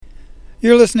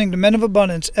You're listening to Men of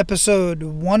Abundance, episode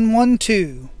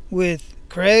 112, with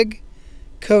Craig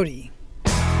Cody.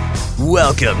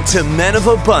 Welcome to Men of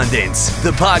Abundance,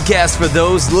 the podcast for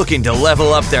those looking to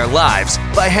level up their lives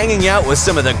by hanging out with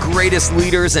some of the greatest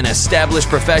leaders and established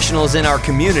professionals in our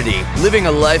community, living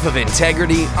a life of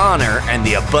integrity, honor, and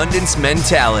the abundance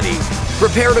mentality.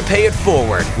 Prepare to pay it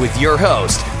forward with your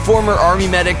host, former Army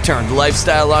medic turned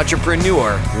lifestyle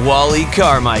entrepreneur, Wally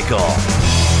Carmichael.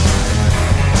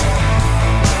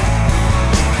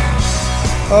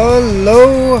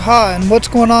 Aloha, and what's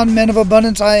going on, Men of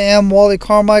Abundance? I am Wally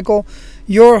Carmichael,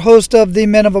 your host of the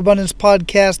Men of Abundance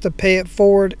podcast, the Pay It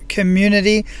Forward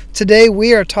community. Today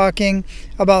we are talking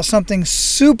about something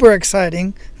super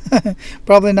exciting,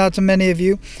 probably not to many of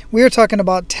you. We are talking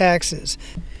about taxes.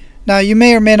 Now, you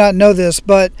may or may not know this,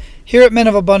 but here at Men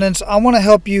of Abundance, I want to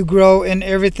help you grow in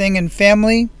everything in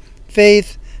family,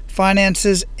 faith,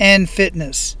 finances, and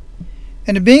fitness.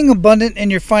 And being abundant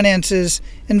in your finances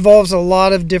involves a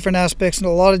lot of different aspects and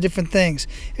a lot of different things.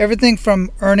 Everything from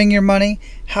earning your money,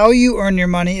 how you earn your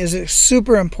money is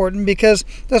super important because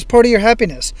that's part of your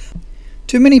happiness.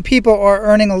 Too many people are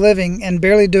earning a living and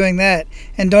barely doing that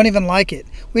and don't even like it.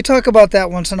 We talk about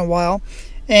that once in a while,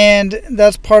 and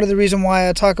that's part of the reason why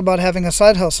I talk about having a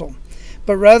side hustle.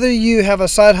 But rather you have a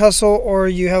side hustle or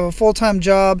you have a full-time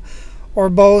job or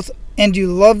both and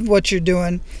you love what you're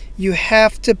doing, you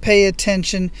have to pay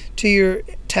attention to your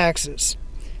taxes.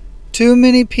 Too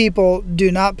many people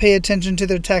do not pay attention to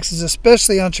their taxes,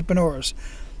 especially entrepreneurs.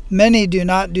 Many do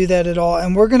not do that at all,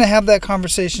 and we're going to have that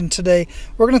conversation today.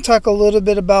 We're going to talk a little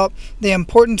bit about the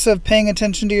importance of paying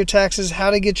attention to your taxes, how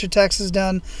to get your taxes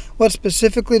done, what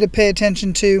specifically to pay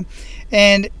attention to,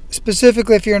 and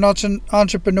specifically if you're an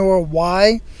entrepreneur,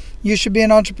 why you should be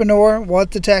an entrepreneur,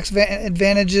 what the tax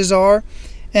advantages are,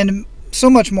 and so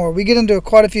much more. We get into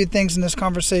quite a few things in this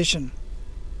conversation.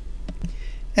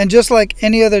 And just like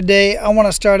any other day, I want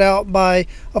to start out by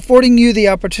affording you the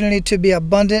opportunity to be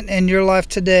abundant in your life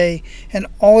today. And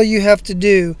all you have to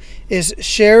do is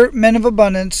share Men of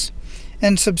Abundance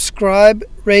and subscribe,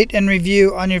 rate, and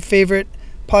review on your favorite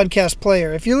podcast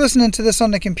player. If you're listening to this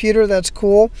on the computer, that's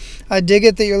cool. I dig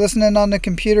it that you're listening on the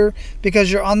computer because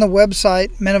you're on the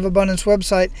website, Men of Abundance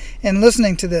website, and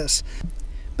listening to this.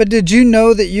 But did you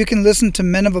know that you can listen to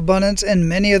Men of Abundance and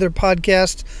many other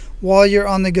podcasts while you're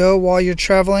on the go, while you're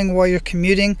traveling, while you're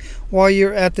commuting, while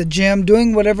you're at the gym,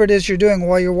 doing whatever it is you're doing,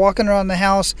 while you're walking around the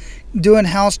house, doing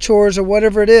house chores or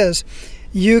whatever it is,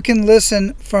 you can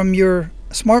listen from your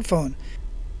smartphone.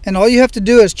 And all you have to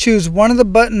do is choose one of the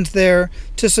buttons there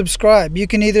to subscribe. You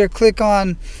can either click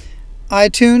on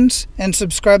iTunes and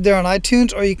subscribe there on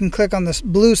iTunes, or you can click on this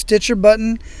blue Stitcher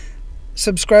button,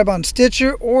 subscribe on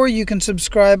Stitcher, or you can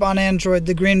subscribe on Android,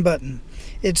 the green button.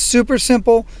 It's super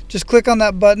simple. Just click on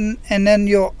that button and then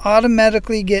you'll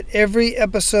automatically get every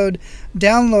episode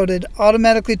downloaded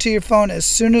automatically to your phone as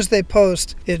soon as they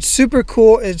post. It's super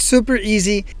cool, it's super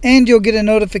easy, and you'll get a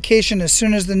notification as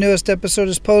soon as the newest episode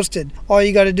is posted. All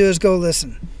you got to do is go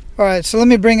listen. Alright, so let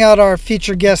me bring out our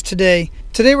featured guest today.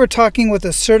 Today we're talking with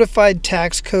a certified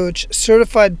tax coach,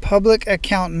 certified public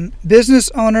accountant,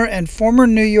 business owner, and former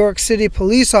New York City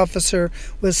police officer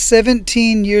with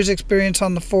 17 years experience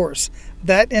on the force.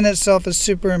 That in itself is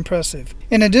super impressive.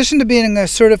 In addition to being a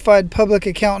certified public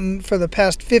accountant for the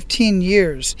past 15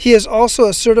 years, he is also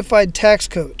a certified tax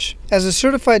coach. As a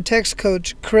certified tax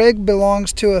coach, Craig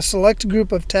belongs to a select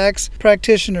group of tax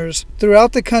practitioners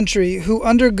throughout the country who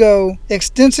undergo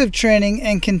extensive training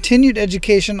and continued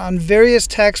education on various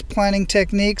tax planning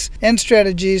techniques and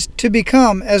strategies to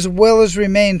become as well as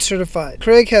remain certified.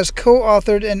 Craig has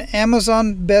co-authored an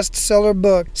Amazon bestseller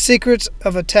book, Secrets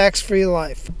of a Tax-Free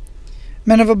Life.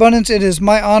 Men of Abundance, it is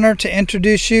my honor to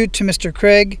introduce you to Mr.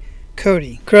 Craig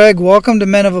Cody. Craig, welcome to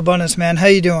Men of Abundance, man. How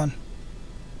you doing?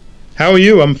 How are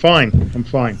you? I'm fine.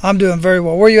 I'm doing very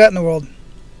well. Where are you at in the world?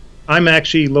 I'm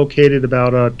actually located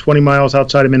about 20 miles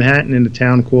outside of Manhattan in a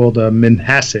town called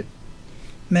Manhasset.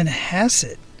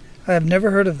 Manhasset? I have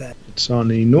never heard of that. It's on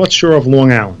the north shore of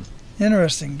Long Island.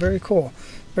 Interesting. Very cool.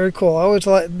 Very cool. I always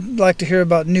like to hear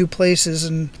about new places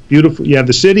and beautiful. You have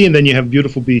the city, and then you have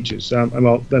beautiful beaches.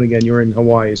 Well, then again, you're in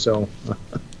Hawaii, so.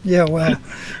 Yeah, well,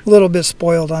 a little bit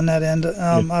spoiled on that end.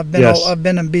 I've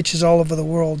been in beaches all over the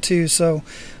world too, so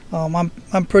I'm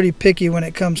pretty picky when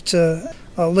it comes to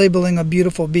labeling a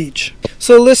beautiful beach.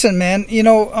 So listen, man.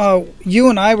 You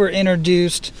and I were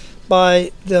introduced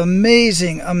by the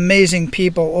amazing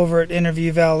people over at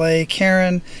Interview Valet.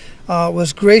 Karen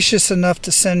was gracious enough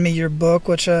to send me your book,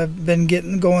 which I've been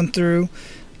going through.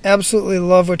 Absolutely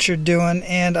love what you're doing,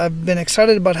 and I've been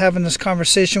excited about having this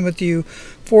conversation with you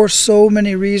for so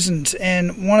many reasons.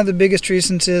 And one of the biggest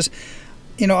reasons is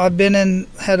I've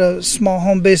had a small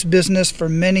home-based business for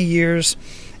many years,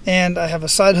 and I have a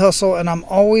side hustle, and I'm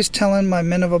always telling my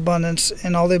men of abundance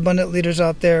and all the abundant leaders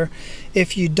out there,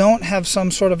 if you don't have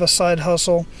some sort of a side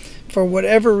hustle, for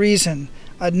whatever reason,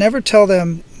 I'd never tell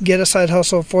them get a side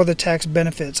hustle for the tax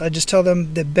benefits. I just tell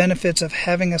them the benefits of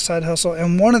having a side hustle,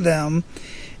 and one of them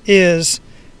is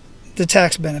the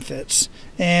tax benefits.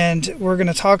 And we're going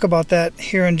to talk about that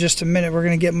here in just a minute. We're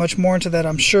going to get much more into that,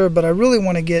 I'm sure, but I really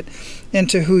want to get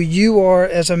into who you are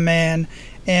as a man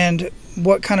and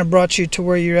what kind of brought you to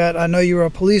where you're at. I know you were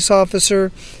a police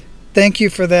officer. Thank you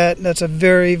for that. That's a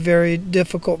very, very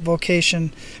difficult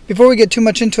vocation. Before we get too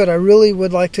much into it, I really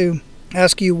would like to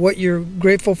ask you what you're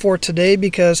grateful for today,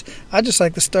 because I just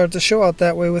like to start the show out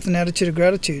that way with an attitude of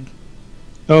gratitude.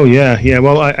 Oh, yeah.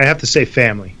 Well, I have to say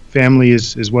family. Family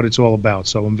is what it's all about,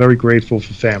 so I'm very grateful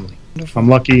for family. Wonderful. I'm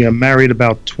lucky. I'm married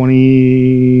about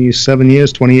 28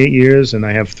 years, and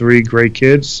I have 3 great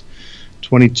kids,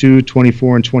 22,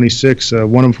 24, and 26,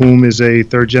 one of whom is a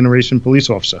third-generation police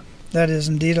officer. That is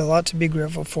indeed a lot to be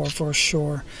grateful for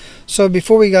sure. So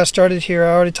before we got started here,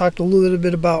 I already talked a little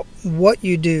bit about what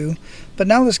you do, but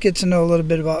now let's get to know a little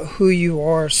bit about who you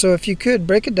are. So if you could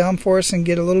break it down for us and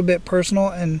get a little bit personal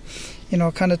and,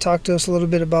 kind of talk to us a little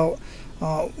bit about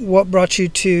what brought you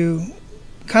to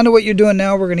kind of what you're doing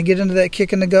now. We're going to get into that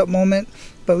kick in the gut moment,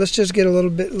 but let's just get a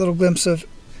little glimpse of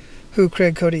who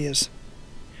Craig Cody is.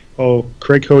 Oh,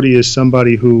 Craig Cody is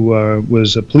somebody who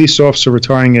was a police officer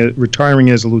retiring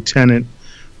as a lieutenant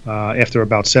after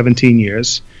about 17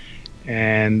 years,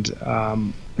 and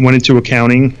went into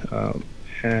accounting,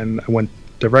 and I went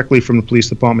directly from the police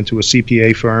department to a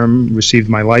CPA firm, received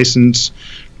my license,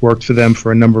 worked for them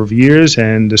for a number of years,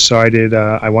 and decided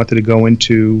I wanted to go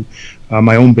into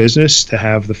my own business to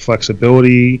have the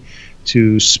flexibility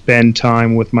to spend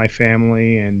time with my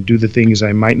family and do the things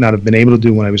I might not have been able to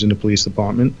do when I was in the police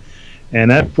department.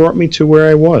 And that brought me to where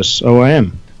I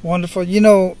am. Wonderful.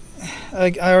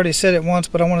 I already said it once,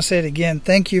 but I want to say it again.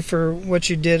 Thank you for what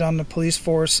you did on the police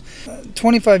force.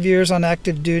 25 years on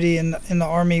active duty in the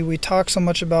Army. We talk so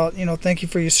much about, thank you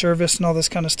for your service and all this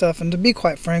kind of stuff. And to be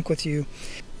quite frank with you,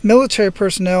 military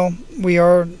personnel, we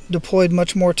are deployed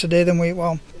much more today than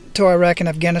to Iraq and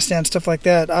Afghanistan, stuff like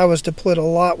that. I was deployed a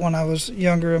lot when I was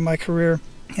younger in my career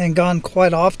and gone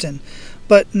quite often,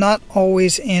 but not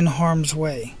always in harm's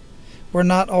way. We're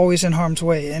not always in harm's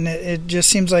way, and it just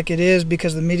seems like it is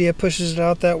because the media pushes it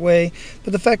out that way,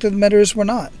 but the fact of the matter is we're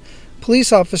not.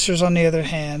 Police officers, on the other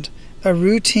hand, a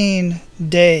routine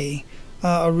day,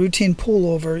 a routine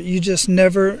pullover, you just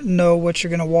never know what you're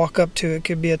going to walk up to. It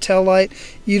could be a tail light,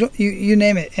 you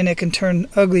name it, and it can turn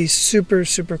ugly super,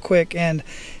 super quick, and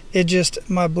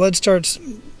my blood starts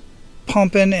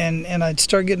pumping and I'd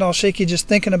start getting all shaky just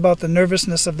thinking about the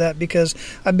nervousness of that, because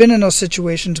I've been in those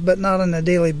situations, but not on a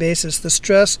daily basis. The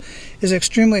stress is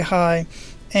extremely high,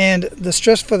 and the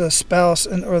stress for the spouse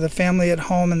or the family at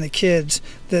home and the kids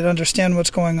that understand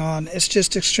what's going on, it's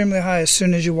just extremely high as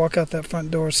soon as you walk out that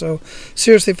front door. So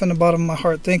seriously, from the bottom of my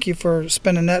heart, thank you for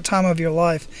spending that time of your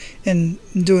life and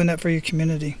doing that for your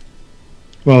community.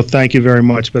 Well, thank you very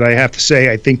much, but I have to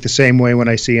say I think the same way when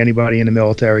I see anybody in the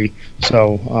military.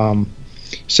 So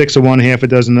 6 of one, half a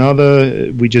dozen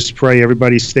other. We just pray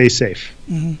everybody stay safe.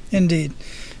 Mm-hmm. Indeed,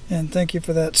 and thank you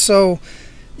for that. So,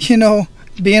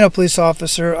 being a police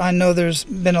officer, I know there's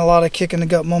been a lot of kick in the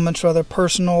gut moments, whether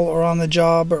personal or on the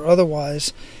job or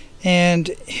otherwise. And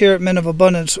here at Men of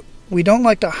Abundance, we don't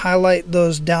like to highlight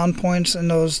those down points and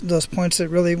those points that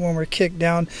really when we're kicked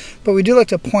down, but we do like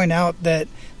to point out that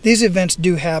these events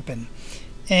do happen.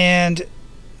 And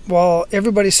while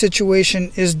everybody's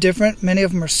situation is different, many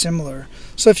of them are similar.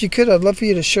 So if you could, I'd love for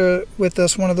you to share with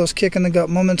us one of those kick in the gut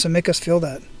moments and make us feel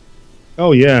that.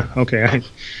 Oh, yeah. Okay.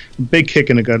 A big kick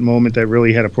in the gut moment that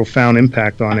really had a profound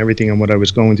impact on everything and what I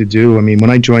was going to do. I mean, when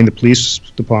I joined the police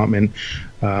department,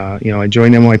 I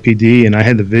joined NYPD and I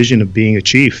had the vision of being a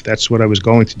chief. That's what I was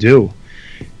going to do.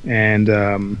 And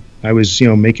I was,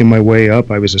 making my way up.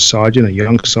 I was a sergeant, a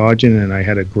young sergeant, and I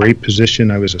had a great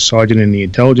position. I was a sergeant in the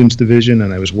intelligence division,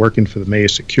 and I was working for the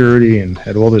mayor's security and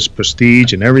had all this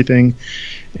prestige and everything.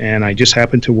 And I just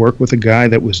happened to work with a guy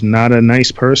that was not a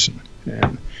nice person.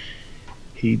 And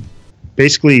he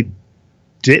basically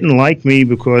didn't like me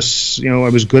because, I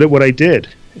was good at what I did.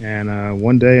 And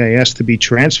one day I asked to be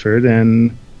transferred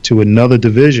to another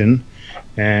division,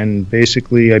 and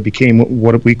basically I became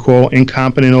what we call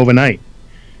incompetent overnight.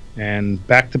 And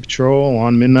back to patrol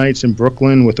on midnights in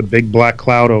Brooklyn with a big black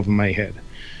cloud over my head.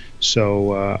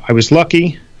 So I was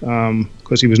lucky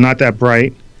because he was not that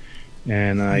bright,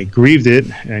 and I grieved it.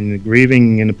 And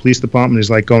grieving in the police department is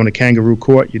like going to kangaroo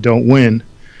court. You don't win.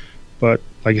 But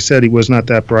like I said, he was not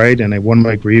that bright, and I won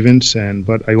my grievance.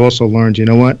 But I also learned, you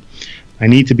know what? I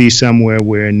need to be somewhere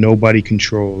where nobody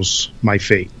controls my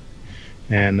fate.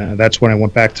 And that's when I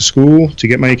went back to school to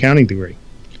get my accounting degree.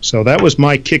 So that was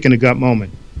my kick in the gut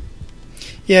moment.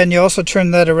 Yeah, and you also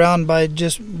turned that around by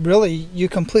just really, you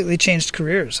completely changed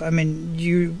careers. I mean,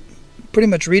 you pretty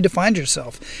much redefined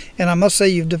yourself. And I must say,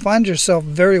 you've defined yourself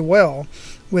very well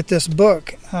with this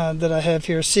book that I have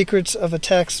here, Secrets of a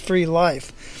Tax-Free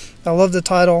Life. I love the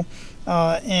title.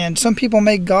 And some people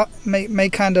may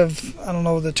kind of, I don't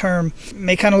know the term,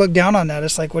 may kind of look down on that.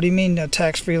 It's like, what do you mean a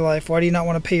tax-free life? Why do you not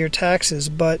want to pay your taxes?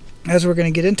 But as we're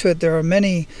going to get into it, there are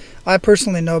many, I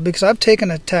personally know, because I've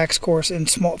taken a tax course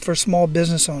for small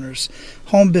business owners,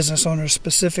 home business owners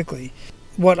specifically.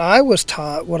 What I was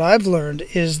taught, what I've learned,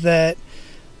 is that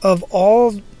of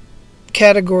all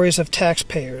categories of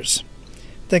taxpayers,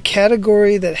 the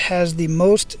category that has the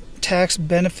most tax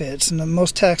benefits and the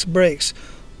most tax breaks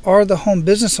are the home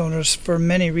business owners for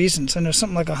many reasons. And there's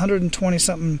something like 120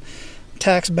 something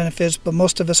tax benefits, but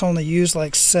most of us only use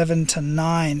like 7 to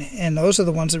 9, and those are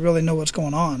the ones that really know what's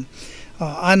going on.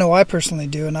 I know I personally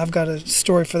do, and I've got a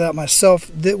story for that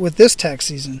myself with this tax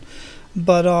season.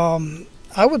 But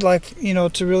I would like,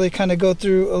 to really kind of go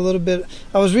through a little bit.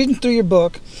 I was reading through your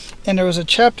book, and there was a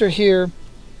chapter here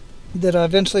that I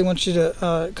eventually want you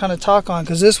to kind of talk on,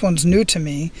 because this one's new to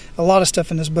me. A lot of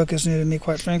stuff in this book is new to me,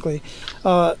 quite frankly.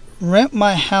 Rent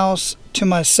my house to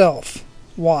myself.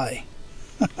 Why?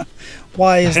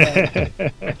 Why is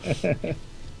that?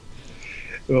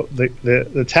 Well,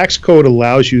 the tax code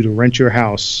allows you to rent your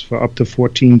house for up to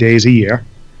 14 days a year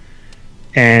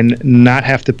and not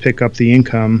have to pick up the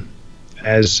income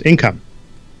as income.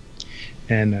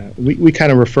 And we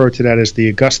kind of refer to that as the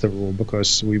Augusta rule,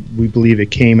 because we believe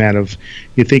it came out of,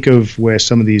 you think of where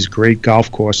some of these great golf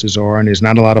courses are, and there's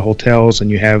not a lot of hotels, and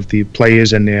you have the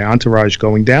players and their entourage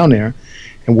going down there,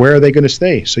 and where are they going to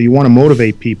stay? So you want to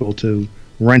motivate people to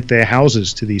rent their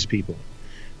houses to these people.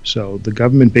 So the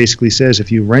government basically says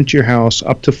if you rent your house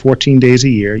up to 14 days a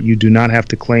year, you do not have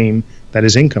to claim that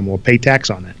as income or pay tax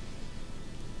on it.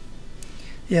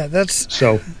 Yeah, that's...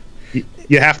 So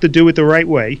you have to do it the right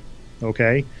way.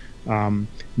 Okay,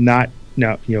 not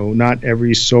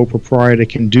every sole proprietor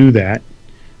can do that,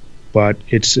 but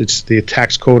it's the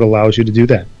tax code allows you to do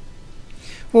that.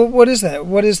 Well, what is that?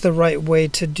 What is the right way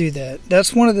to do that?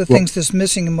 That's one of the things that's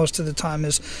missing most of the time,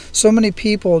 is so many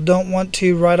people don't want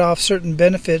to write off certain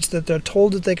benefits that they're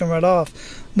told that they can write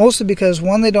off, mostly because,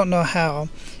 one, they don't know how,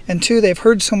 and two, they've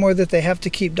heard somewhere that they have to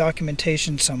keep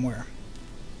documentation somewhere.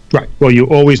 Right. Well, you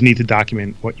always need to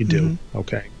document what you do. Mm-hmm.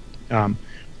 Okay.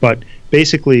 But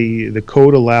basically, the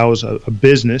code allows a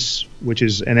business, which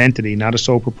is an entity, not a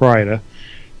sole proprietor,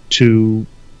 to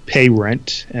pay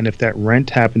rent. And if that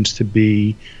rent happens to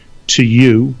be to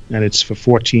you, and it's for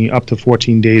up to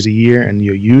 14 days a year, and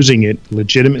you're using it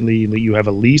legitimately, you have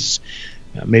a lease,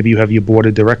 maybe you have your board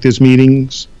of directors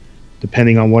meetings,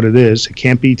 depending on what it is. It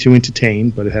can't be to entertain,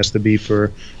 but it has to be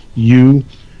for you,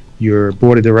 your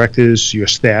board of directors, your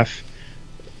staff.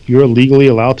 You're legally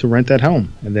allowed to rent that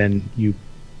home, and then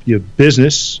your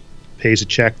business pays a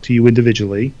check to you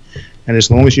individually, and as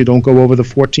long as you don't go over the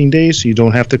 14 days, you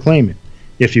don't have to claim it.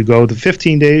 If you go the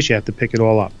 15 days, you have to pick it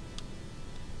all up.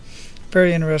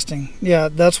 Very interesting. Yeah,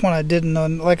 that's one I didn't know.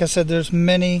 And like I said, there's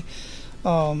many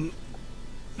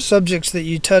subjects that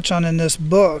you touch on in this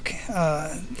book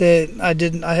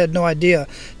that I had no idea.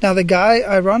 Now, the guy,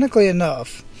 ironically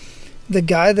enough, the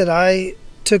guy that I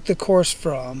took the course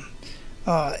from,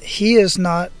 he is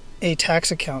not a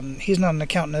tax accountant. He's not an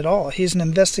accountant at all. He's an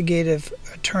investigative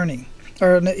attorney,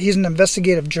 or he's an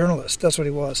investigative journalist. That's what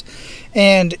he was.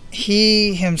 And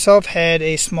he himself had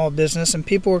a small business, and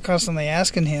people were constantly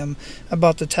asking him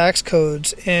about the tax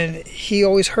codes, and he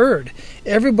always heard.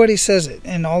 Everybody says it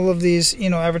in all of these,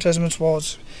 advertisements. Well,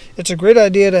 it's a great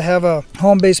idea to have a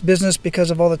home-based business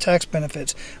because of all the tax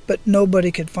benefits, but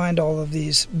nobody could find all of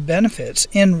these benefits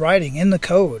in writing, in the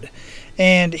code.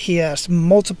 And he asked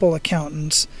multiple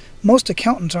accountants. Most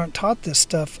accountants aren't taught this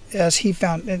stuff, as he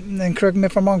found, and correct me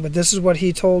if I'm wrong, but this is what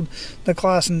he told the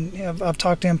class, and I've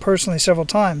talked to him personally several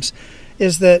times,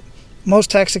 is that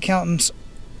most tax accountants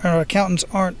or accountants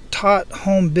aren't taught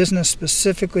home business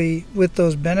specifically with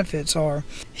those benefits. Or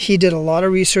he did a lot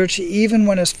of research. He even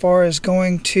went as far as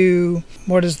going to,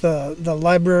 the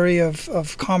Library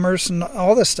of Commerce and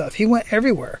all this stuff. He went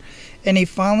everywhere. And he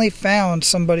finally found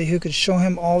somebody who could show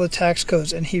him all the tax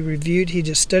codes, and he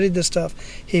just studied this stuff.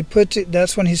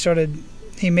 That's when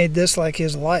he made this like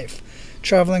his life,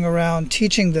 traveling around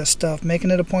teaching this stuff, making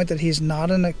it a point that he's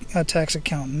not a tax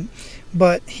accountant,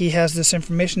 but he has this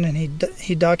information, and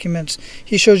he documents,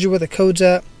 he shows you where the code's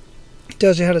at,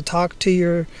 tells you how to talk to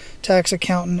your tax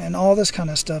accountant and all this kind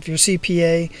of stuff, your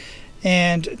CPA,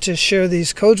 and to share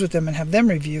these codes with them and have them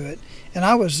review it. And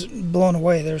I was blown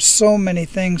away. There's so many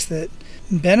things that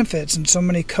benefits and so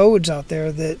many codes out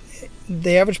there that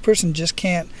the average person just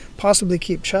can't possibly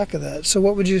keep track of that. So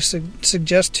what would you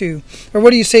suggest to, or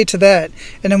what do you say to that?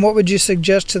 And then what would you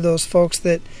suggest to those folks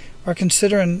that are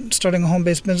considering starting a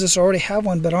home-based business or already have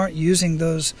one but aren't using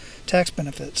those tax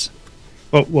benefits?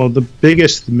 Well, the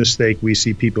biggest mistake we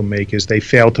see people make is they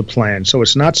fail to plan. So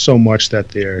it's not so much that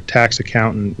their tax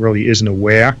accountant really isn't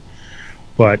aware,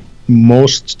 but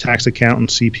most tax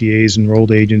accountants, CPAs,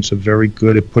 enrolled agents are very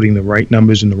good at putting the right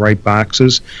numbers in the right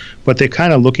boxes, but they're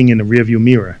kind of looking in the rearview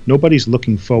mirror. Nobody's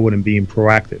looking forward and being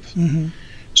proactive. Mm-hmm.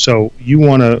 So you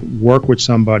want to work with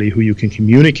somebody who you can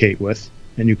communicate with,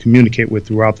 and you communicate with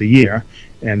throughout the year,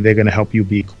 and they're going to help you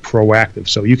be proactive.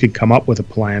 So you can come up with a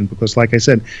plan, because like I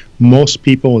said, most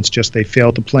people, it's just they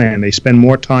fail to plan. They spend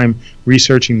more time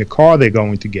researching the car they're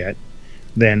going to get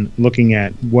than looking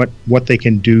at what they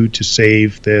can do to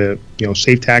save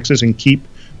save taxes and keep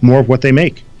more of what they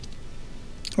make.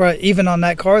 Right, even on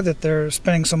that car that they're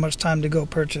spending so much time to go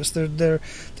purchase. They're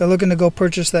looking to go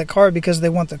purchase that car because they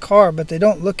want the car, but they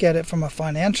don't look at it from a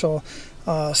financial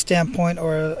standpoint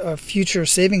or a future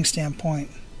saving standpoint.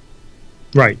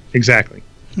 Right, exactly.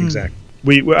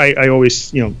 Exactly. I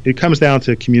always, it comes down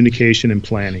to communication and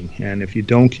planning. And if you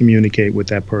don't communicate with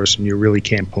that person, you really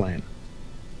can't plan.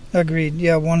 Agreed.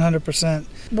 Yeah, 100%.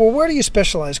 Well, where do you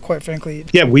specialize, quite frankly?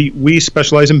 Yeah, we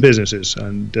specialize in businesses.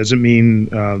 And doesn't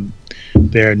mean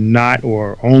they're not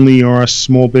or only are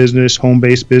small business,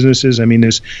 home-based businesses. I mean,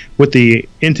 there's with the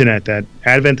internet, that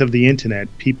advent of the internet,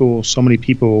 so many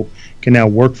people can now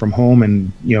work from home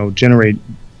and generate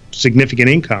significant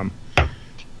income.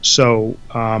 So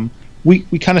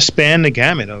we kind of span the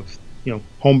gamut of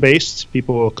home-based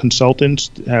people,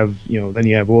 consultants have then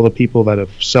you have all the people that are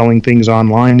selling things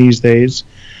online these days,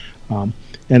 and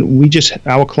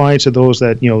our clients are those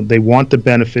that they want the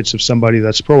benefits of somebody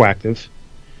that's proactive,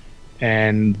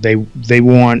 and they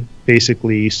want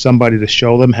basically somebody to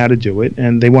show them how to do it,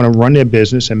 and they want to run their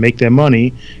business and make their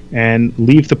money and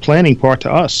leave the planning part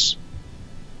to us.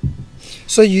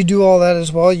 So you do all that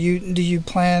as well? Do you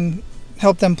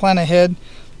help them plan ahead?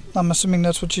 I'm assuming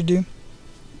that's what you do?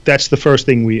 That's the first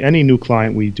thing any new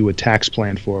client we do a tax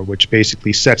plan for, which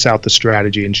basically sets out the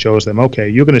strategy and shows them, okay,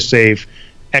 you're going to save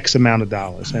X amount of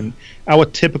dollars. And our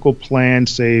typical plan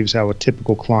saves our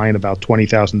typical client about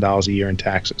 $20,000 a year in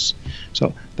taxes.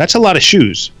 So that's a lot of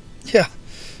shoes. Yeah,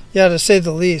 to say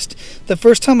the least. The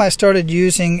first time I started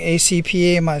using a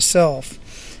CPA myself,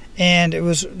 and it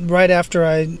was right after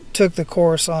I took the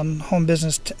course on home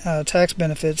business tax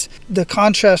benefits. The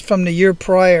contrast from the year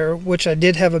prior, which I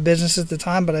did have a business at the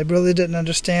time, but I really didn't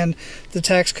understand the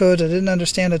tax codes. I didn't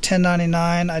understand a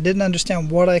 1099. I didn't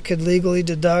understand what I could legally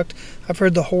deduct. I've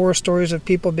heard the horror stories of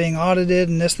people being audited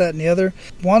and this, that, and the other.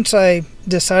 Once I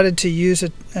decided to use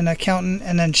an accountant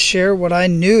and then share what I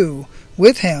knew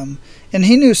with him, and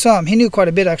he knew some. He knew quite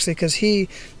a bit, actually, because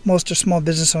most are small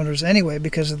business owners anyway,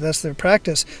 because that's their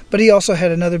practice. But he also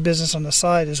had another business on the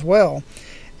side as well.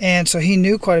 And so he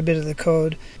knew quite a bit of the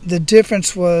code. The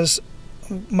difference was,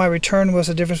 my return was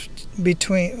a difference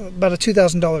between about a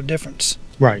 $2,000 difference.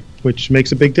 Right, which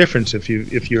makes a big difference if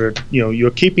you're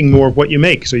keeping more of what you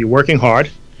make. So you're working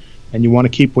hard, and you want to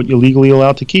keep what you're legally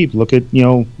allowed to keep. Look at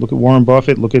Warren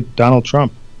Buffett. Look at Donald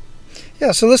Trump.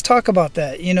 Yeah, so let's talk about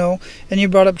that, and you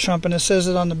brought up Trump, and it says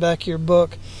it on the back of your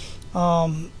book,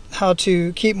 how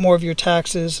to keep more of your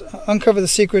taxes, uncover the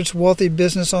secrets wealthy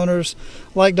business owners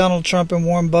like Donald Trump and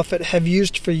Warren Buffett have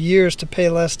used for years to pay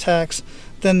less tax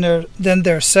than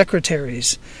their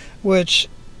secretaries, which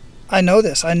I know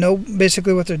this. I know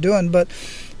basically what they're doing, but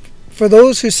for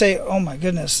those who say, oh my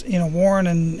goodness, Warren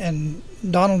and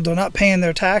Donald are not paying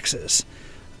their taxes,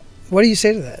 what do you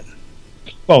say to that?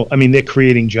 Well, I mean, they're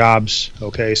creating jobs,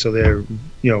 okay? So they're,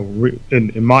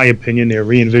 in my opinion, they're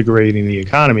reinvigorating the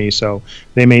economy. So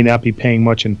they may not be paying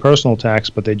much in personal tax,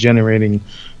 but they're generating,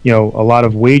 a lot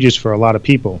of wages for a lot of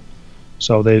people.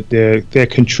 So they're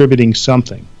contributing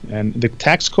something. And the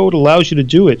tax code allows you to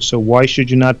do it, so why should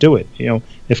you not do it?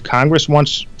 If Congress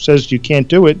says you can't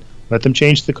do it, let them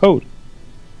change the code.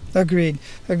 Agreed.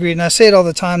 And I say it all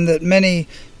the time that many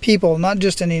people, not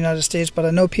just in the United States, but I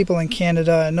know people in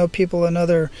Canada, I know people in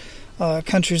other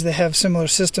countries that have similar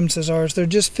systems as ours, they're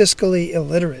just fiscally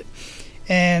illiterate.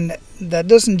 And that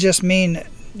doesn't just mean,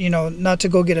 not to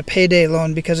go get a payday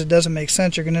loan because it doesn't make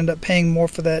sense. You're going to end up paying more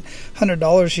for that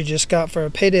 $100 you just got for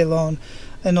a payday loan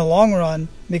in the long run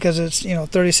because it's,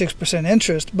 36%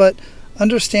 interest. But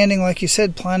understanding, like you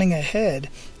said, planning ahead,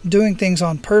 doing things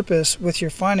on purpose with your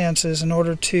finances in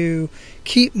order to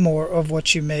keep more of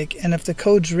what you make. And if the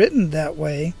code's written that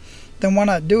way, then why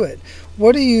not do it?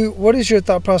 What is your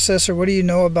thought process, or what do you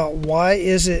know about why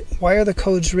are the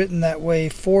codes written that way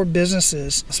for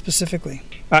businesses specifically?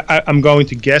 I'm going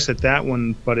to guess at that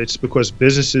one, but it's because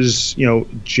businesses,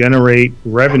 generate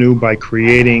revenue by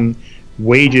creating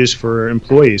wages for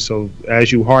employees. So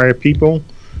as you hire people,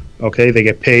 okay, they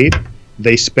get paid,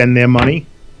 they spend their money,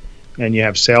 and you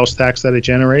have sales tax that it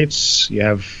generates, you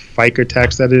have FICA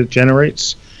tax that it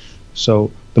generates.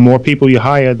 So the more people you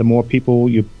hire, the more people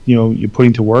you're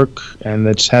putting to work, and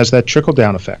it has that trickle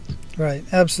down effect. Right,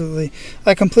 absolutely.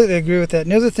 I completely agree with that.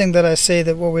 And the other thing that I say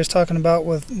that what we was talking about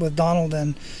with Donald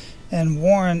and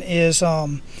Warren is,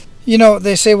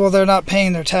 they say, well, they're not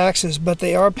paying their taxes, but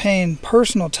they are paying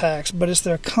personal tax, but it's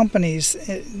their companies.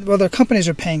 Their companies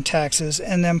are paying taxes,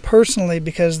 and then personally,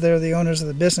 because they're the owners of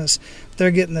the business,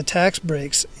 they're getting the tax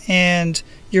breaks. And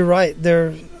you're right,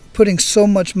 they're putting so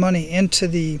much money into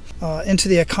the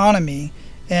economy,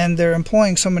 and they're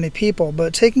employing so many people.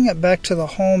 But taking it back to the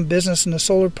home business and the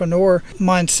solopreneur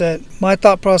mindset, my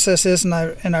thought process is,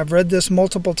 and I've read this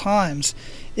multiple times,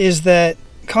 is that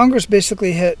Congress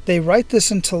basically they write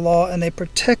this into law and they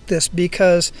protect this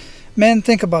because, man,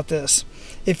 think about this.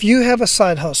 If you have a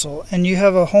side hustle and you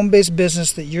have a home-based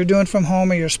business that you're doing from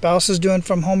home, or your spouse is doing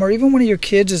from home, or even one of your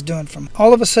kids is doing from home,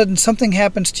 all of a sudden something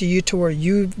happens to you to where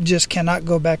you just cannot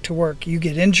go back to work. You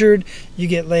get injured, you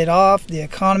get laid off, the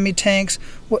economy tanks.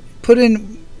 Put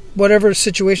in whatever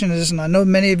situation it is, and I know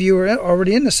many of you are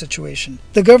already in this situation.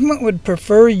 The government would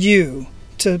prefer you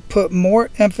to put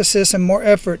more emphasis and more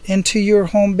effort into your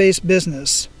home-based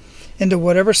business, into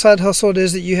whatever side hustle it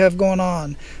is that you have going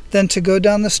on, than to go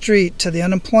down the street to the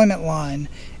unemployment line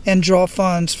and draw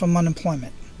funds from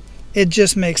unemployment. It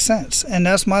just makes sense. And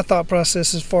that's my thought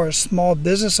process as far as small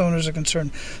business owners are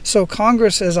concerned. So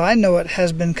Congress, as I know it,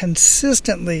 has been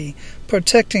consistently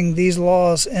protecting these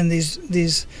laws and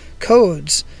these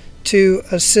codes to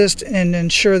assist and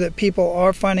ensure that people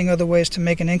are finding other ways to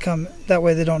make an income. That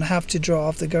way they don't have to draw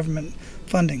off the government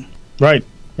funding. Right.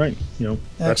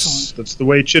 That's the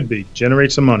way it should be.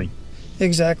 Generate some money.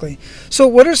 Exactly. So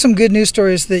what are some good news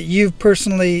stories that you've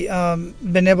personally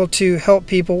been able to help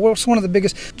people? What's one of the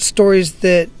biggest stories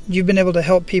that you've been able to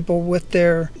help people with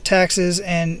their taxes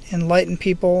and enlighten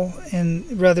people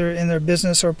in their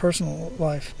business or personal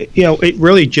life? It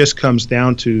really just comes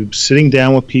down to sitting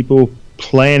down with people,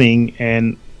 planning,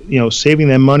 and saving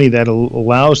them money that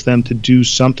allows them to do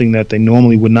something that they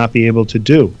normally would not be able to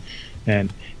do.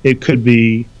 And it could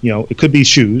be,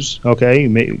 shoes, okay,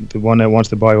 the one that wants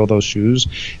to buy all those shoes.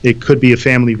 It could be a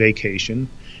family vacation.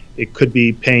 It could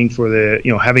be paying for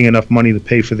having enough money to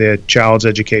pay for their child's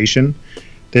education.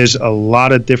 There's a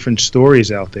lot of different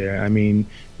stories out there. I mean,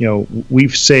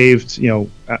 we've saved,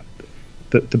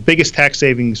 the biggest tax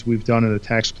savings we've done in a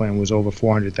tax plan was over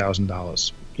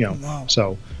 $400,000. Wow.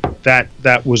 So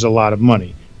that was a lot of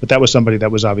money. But that was somebody that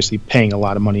was obviously paying a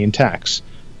lot of money in tax.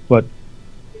 But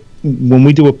when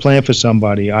we do a plan for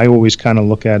somebody, I always kind of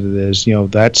look at it as,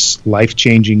 that's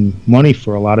life-changing money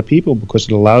for a lot of people because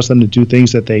it allows them to do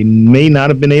things that they may not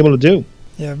have been able to do.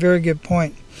 Yeah, very good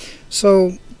point.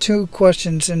 So 2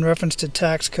 questions in reference to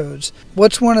tax codes.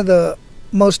 What's one of the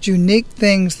most unique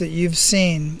things that you've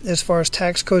seen as far as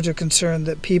tax codes are concerned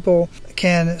that people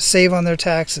can save on their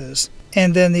taxes?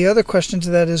 And then the other question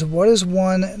to that is, what is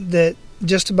one that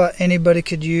just about anybody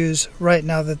could use right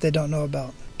now that they don't know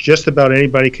about? Just about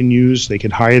anybody can use. They can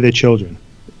hire their children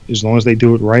as long as they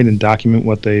do it right and document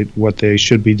what they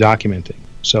should be documenting.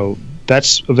 So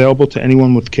that's available to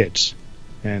anyone with kids.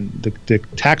 And the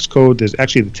tax code, there's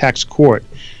actually the tax court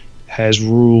has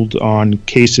ruled on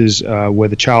cases where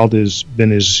the child has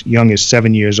been as young as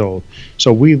 7 years old.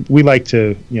 So we like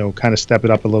to kind of step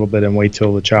it up a little bit and wait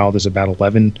till the child is about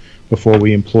 11 before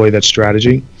we employ that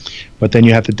strategy. But then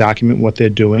you have to document what they're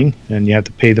doing, and you have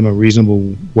to pay them a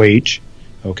reasonable wage.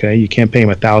 Okay, you can't pay them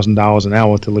 $1,000 an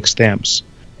hour to lick stamps.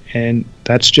 And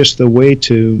that's just the way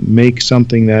to make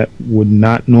something that would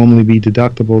not normally be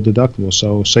deductible.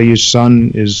 So say your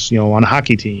son is, on a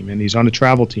hockey team and he's on a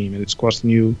travel team and it's costing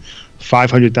you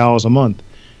 $500 a month.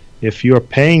 If you're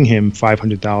paying him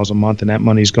 $500 a month and that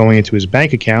money's going into his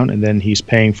bank account and then he's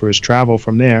paying for his travel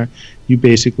from there, you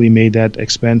basically made that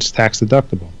expense tax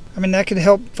deductible. I mean, that could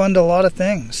help fund a lot of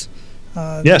things.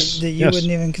 Yes. That you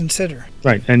wouldn't even consider.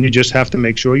 Right, and you just have to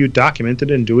make sure you document it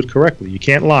and do it correctly. You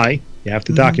can't lie. You have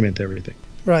to document everything.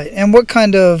 Right, and what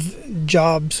kind of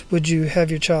jobs would you have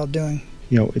your child doing?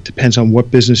 it depends on what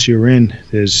business you're in.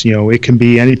 There's, it can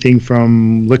be anything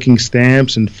from licking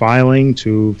stamps and filing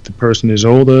to, if the person is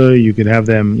older, you could have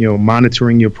them,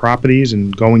 monitoring your properties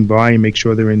and going by and make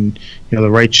sure they're in,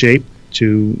 the right shape,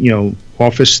 to,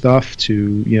 office stuff,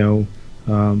 to,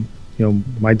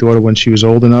 my daughter, when she was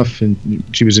old enough and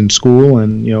she was in school,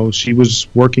 and, she was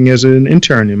working as an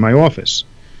intern in my office.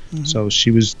 Mm-hmm. So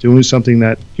she was doing something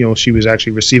that, she was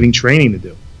actually receiving training to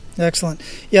do. Excellent.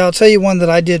 Yeah, I'll tell you one that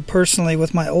I did personally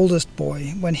with my oldest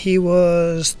boy. When he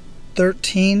was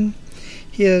 13,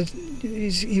 he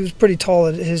was pretty tall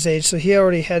at his age, so he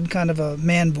already had kind of a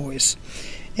man voice.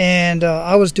 And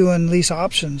I was doing lease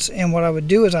options, and what I would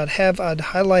do is I'd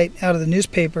highlight out of the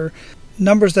newspaper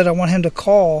numbers that I want him to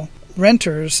call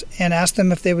renters and ask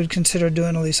them if they would consider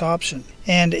doing a lease option.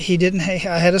 And he didn't. I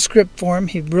had a script for him.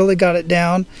 He really got it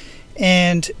down,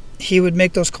 and he would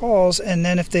make those calls, and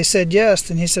then if they said yes,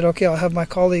 then he said, okay, I'll have my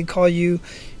colleague call you,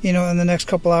 in the next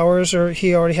couple hours, or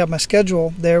he already had my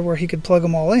schedule there where he could plug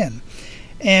them all in.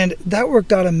 And that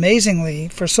worked out amazingly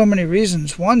for so many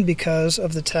reasons. One, because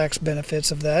of the tax benefits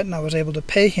of that, and I was able to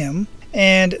pay him.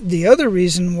 And the other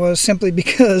reason was simply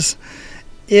because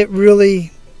it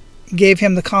really gave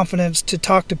him the confidence to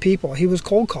talk to people. He was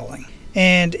cold calling,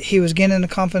 and he was gaining the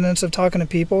confidence of talking to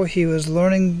people. He was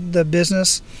learning the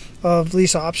business of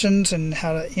lease options and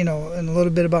how to, and a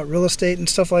little bit about real estate and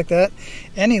stuff like that.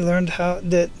 And he learned how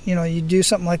that, you do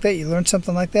something like that, you learn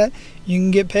something like that, you can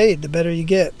get paid the better you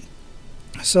get.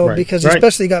 So, right, because right.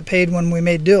 Especially got paid when we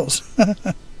made deals.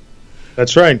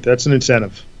 That's right. That's an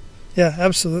incentive. Yeah,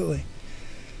 absolutely.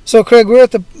 So, Craig, we're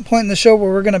at the point in the show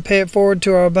where we're going to pay it forward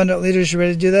to our abundant leaders. You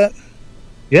ready to do that?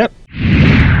 Yep.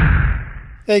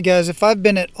 Hey guys, if I've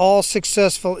been at all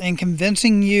successful in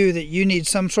convincing you that you need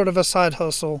some sort of a side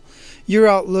hustle, you're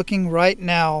out looking right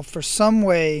now for some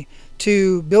way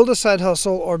to build a side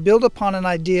hustle or build upon an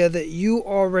idea that you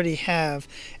already have,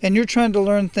 and you're trying to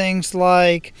learn things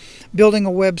like building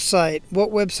a website. What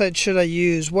website should I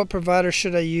use? What provider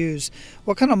should I use?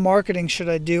 What kind of marketing should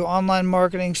I do? Online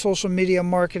marketing, social media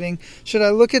marketing? Should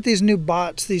I look at these new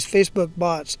bots, these Facebook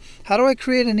bots? How do I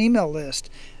create an email list?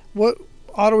 What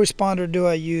autoresponder do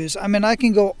I use? I mean, I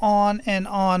can go on and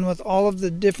on with all of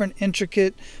the different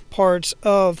intricate parts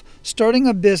of starting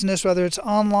a business, whether it's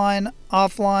online,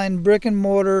 offline, brick and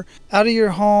mortar, out of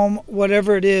your home,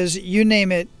 whatever it is, you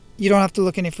name it, you don't have to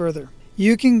look any further.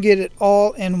 You can get it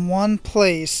all in one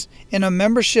place in a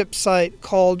membership site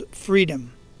called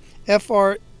Freedom,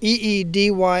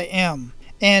 Freedym.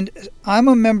 And I'm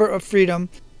a member of Freedom.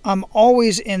 I'm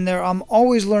always in there. I'm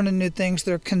always learning new things.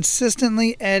 They're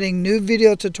consistently adding new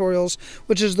video tutorials,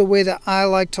 which is the way that I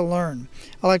like to learn.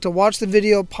 I like to watch the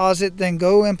video, pause it, then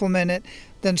go implement it,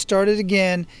 then start it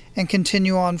again, and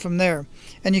continue on from there.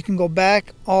 And you can go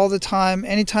back all the time,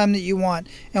 anytime that you want,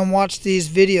 and watch these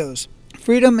videos.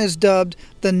 Freedom is dubbed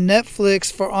the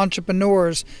Netflix for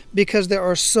entrepreneurs because there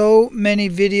are so many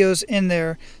videos in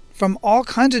there from all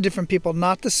kinds of different people,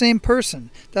 not the same person.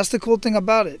 That's the cool thing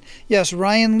about it. Yes,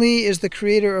 Ryan Lee is the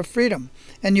creator of Freedom,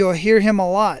 and you'll hear him a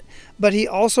lot. But he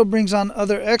also brings on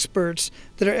other experts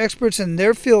that are experts in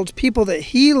their fields, people that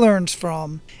he learns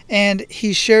from, and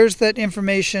he shares that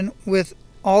information with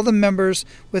all the members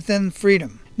within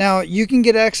Freedom. Now, you can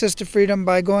get access to Freedom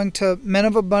by going to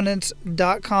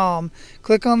menofabundance.com,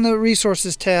 click on the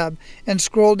resources tab, and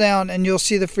scroll down and you'll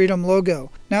see the Freedom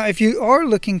logo. Now, if you are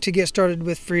looking to get started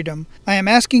with Freedom, I am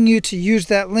asking you to use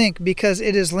that link because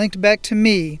it is linked back to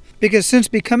me. Because since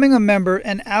becoming a member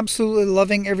and absolutely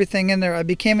loving everything in there, I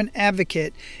became an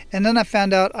advocate, and then I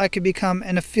found out I could become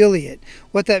an affiliate.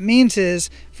 What that means is,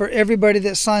 for everybody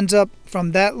that signs up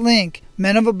from that link,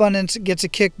 Men of Abundance gets a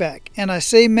kickback. And I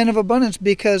say Men of Abundance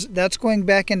because that's going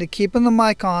back into keeping the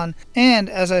mic on, and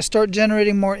as I start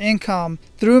generating more income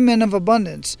through Men of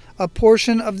Abundance, a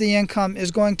portion of the income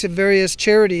is going to various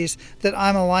charities that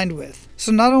I'm aligned with.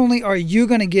 So not only are you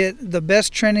going to get the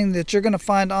best training that you're going to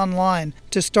find online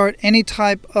to start any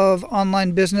type of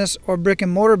online business or brick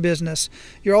and mortar business,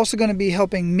 you're also going to be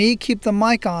helping me keep the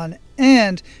mic on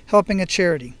and helping a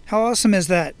charity. How awesome is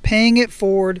that? Paying it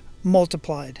forward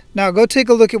multiplied. Now go take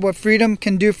a look at what Freedom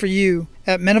can do for you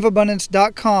at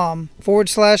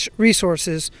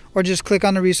menofabundance.com/resources, or just click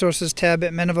on the resources tab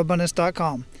at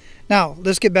menofabundance.com. Now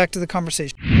let's get back to the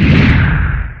conversation.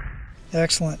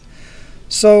 Excellent.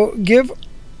 So give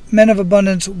Men of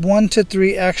Abundance 1 to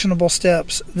 3 actionable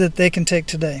steps that they can take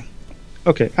today.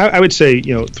 Okay, I would say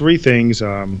 3 things.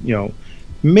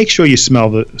 Make sure you smell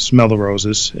the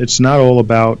roses. It's not all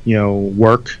about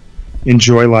work.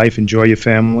 Enjoy life. Enjoy your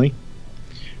family.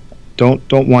 Don't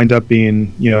wind up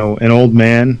being an old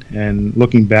man and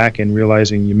looking back and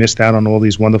realizing you missed out on all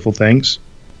these wonderful things.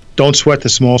 don't sweat the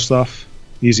small stuff.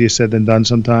 Easier said than done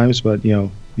sometimes, but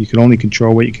you can only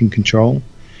control what you can control.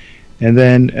 And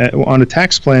then on the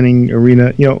tax planning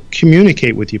arena,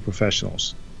 communicate with your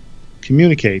professionals.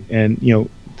 Communicate, and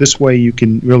this way you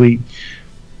can really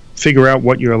figure out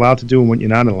what you're allowed to do and what you're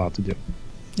not allowed to do.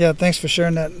 Yeah, thanks for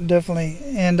sharing that. Definitely.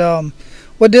 And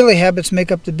what daily habits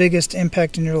make up the biggest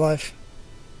impact in your life?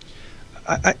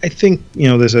 I think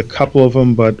there's a couple of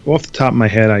them, but off the top of my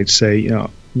head, I'd say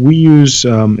we use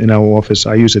in our office.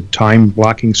 I use a time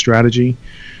blocking strategy,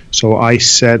 so I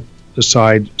set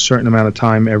aside a certain amount of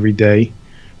time every day,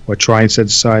 or try and set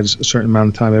aside a certain amount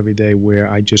of time every day where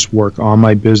I just work on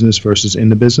my business versus in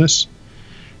the business.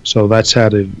 So that's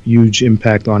had a huge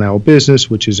impact on our business,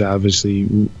 which has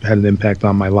obviously had an impact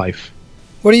on my life.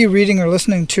 What are you reading or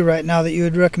listening to right now that you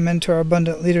would recommend to our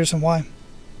abundant leaders, and why?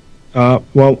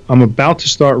 Well, I'm about to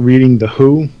start reading The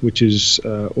Who, which is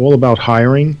all about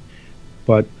hiring.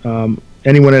 But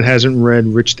anyone that hasn't read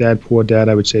Rich Dad, Poor Dad,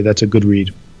 I would say that's a good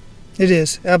read. It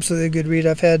is absolutely a good read.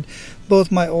 I've had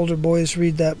both my older boys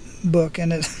read that book,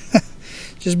 and it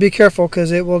just be careful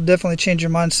because it will definitely change your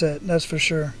mindset. That's for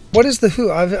sure. What is The Who?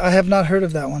 I have not heard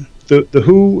of that one. The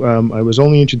Who, I was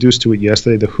only introduced to it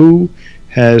yesterday. The Who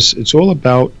it's all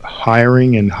about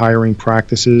hiring and hiring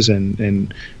practices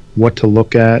and what to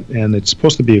look at, and it's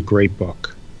supposed to be a great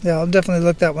book. Yeah, I'll definitely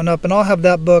look that one up, and I'll have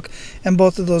that book and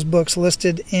both of those books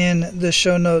listed in the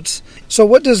show notes. So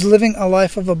what does living a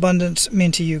life of abundance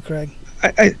mean to you, Craig?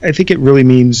 I think it really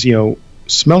means,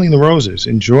 smelling the roses,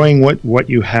 enjoying what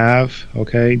you have,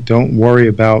 okay? Don't worry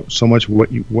about so much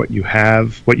what you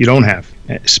don't have.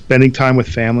 Spending time with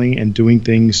family and doing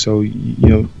things so,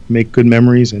 make good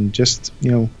memories and just,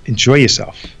 enjoy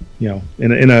yourself,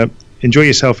 enjoy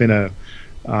yourself in a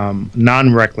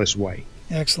non-reckless way.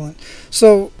 Excellent.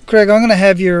 So, Craig, I'm going to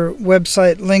have your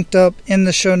website linked up in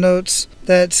the show notes.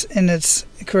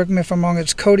 Correct me if I'm wrong,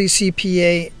 it's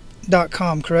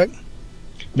CodyCPA.com, correct?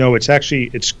 No, it's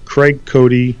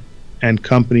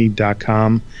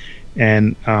CraigCodyandCompany.com.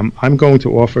 And I'm going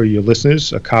to offer your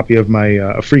listeners a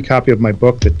free copy of my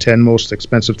book, The 10 Most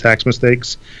Expensive Tax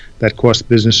Mistakes That Cost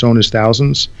Business Owners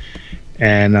Thousands.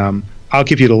 And I'll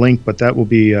give you the link, but that will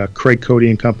be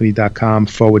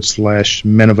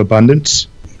CraigCodyandCompany.com/Men of Abundance.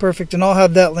 Perfect, and I'll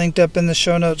have that linked up in the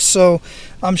show notes. So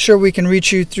I'm sure we can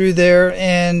reach you through there,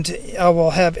 and I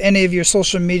will have any of your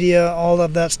social media, all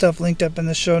of that stuff linked up in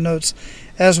the show notes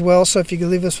as well. So if you could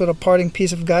leave us with a parting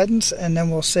piece of guidance, and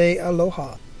then we'll say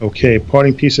aloha. Okay,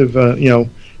 parting piece of,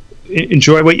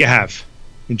 enjoy what you have.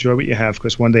 Enjoy what you have,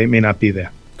 because one day it may not be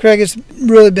there. Craig, it's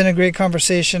really been a great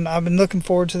conversation. I've been looking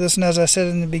forward to this, and as I said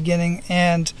in the beginning,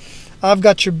 and I've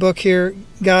got your book here.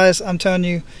 Guys, I'm telling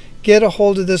you, get a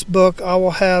hold of this book. I will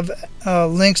have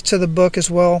links to the book as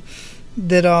well,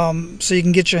 so you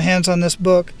can get your hands on this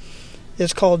book.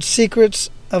 It's called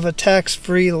Secrets of a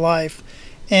Tax-Free Life.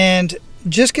 And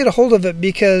just get a hold of it,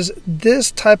 because this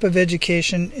type of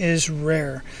education is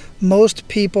rare. Most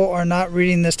people are not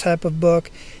reading this type of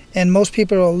book, and most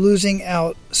people are losing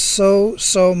out so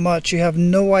much. You have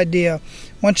no idea,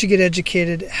 once you get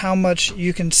educated, how much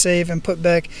you can save and put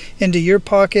back into your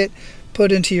pocket,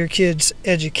 put into your kids'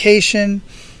 education,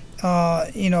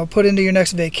 put into your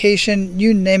next vacation,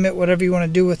 you name it, whatever you want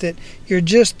to do with it. You're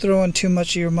just throwing too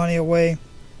much of your money away.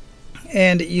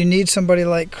 And you need somebody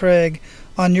like Craig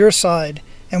on your side.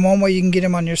 And one way you can get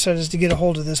him on your side is to get a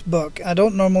hold of this book. I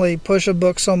don't normally push a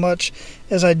book so much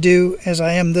as I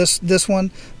am this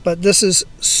one, but this is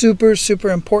super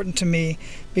important to me,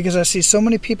 because I see so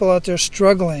many people out there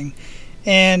struggling,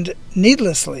 and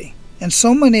needlessly. And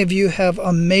so many of you have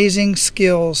amazing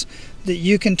skills that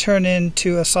you can turn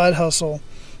into a side hustle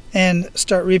and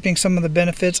start reaping some of the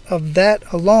benefits of that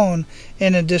alone,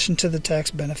 in addition to the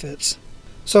tax benefits.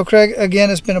 So, Craig, again,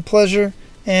 it's been a pleasure.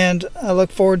 And I look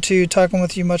forward to talking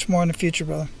with you much more in the future,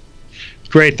 brother.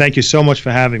 Great. Thank you so much for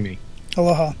having me.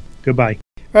 Aloha. Goodbye.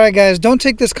 All right, guys, don't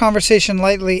take this conversation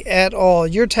lightly at all.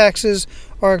 Your taxes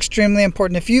are extremely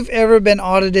important. If you've ever been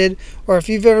audited, or if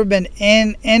you've ever been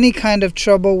in any kind of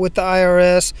trouble with the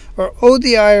IRS or owed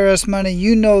the IRS money,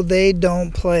 you know they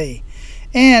don't play.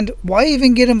 And why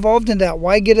even get involved in that?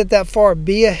 Why get it that far?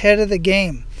 Be ahead of the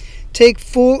game. Take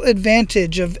full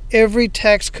advantage of every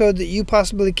tax code that you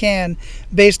possibly can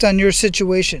based on your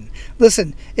situation.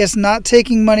 Listen, it's not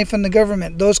taking money from the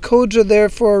government. Those codes are there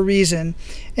for a reason,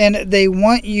 and they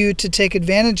want you to take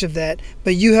advantage of that,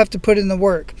 but you have to put in the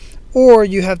work. Or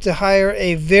you have to hire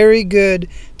a very good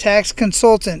tax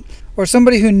consultant or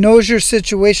somebody who knows your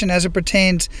situation as it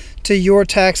pertains to your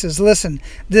taxes. Listen,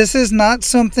 this is not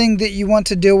something that you want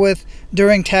to deal with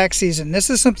during tax season. This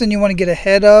is something you want to get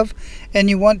ahead of and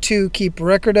you want to keep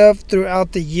record of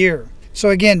throughout the year. So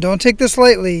again, don't take this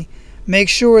lightly. Make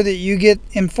sure that you get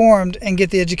informed and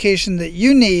get the education that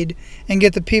you need and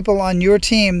get the people on your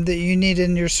team that you need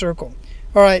in your circle.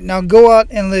 All right, now go out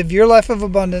and live your life of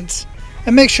abundance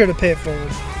and make sure to pay it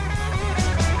forward.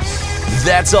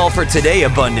 That's all for today,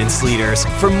 Abundance Leaders.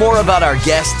 For more about our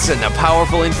guests and the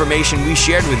powerful information we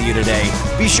shared with you today,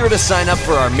 be sure to sign up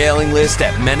for our mailing list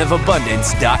at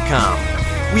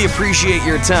menofabundance.com. We appreciate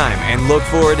your time and look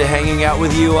forward to hanging out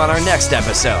with you on our next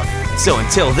episode. So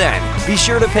until then, be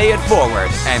sure to pay it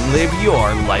forward and live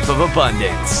your life of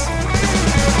abundance.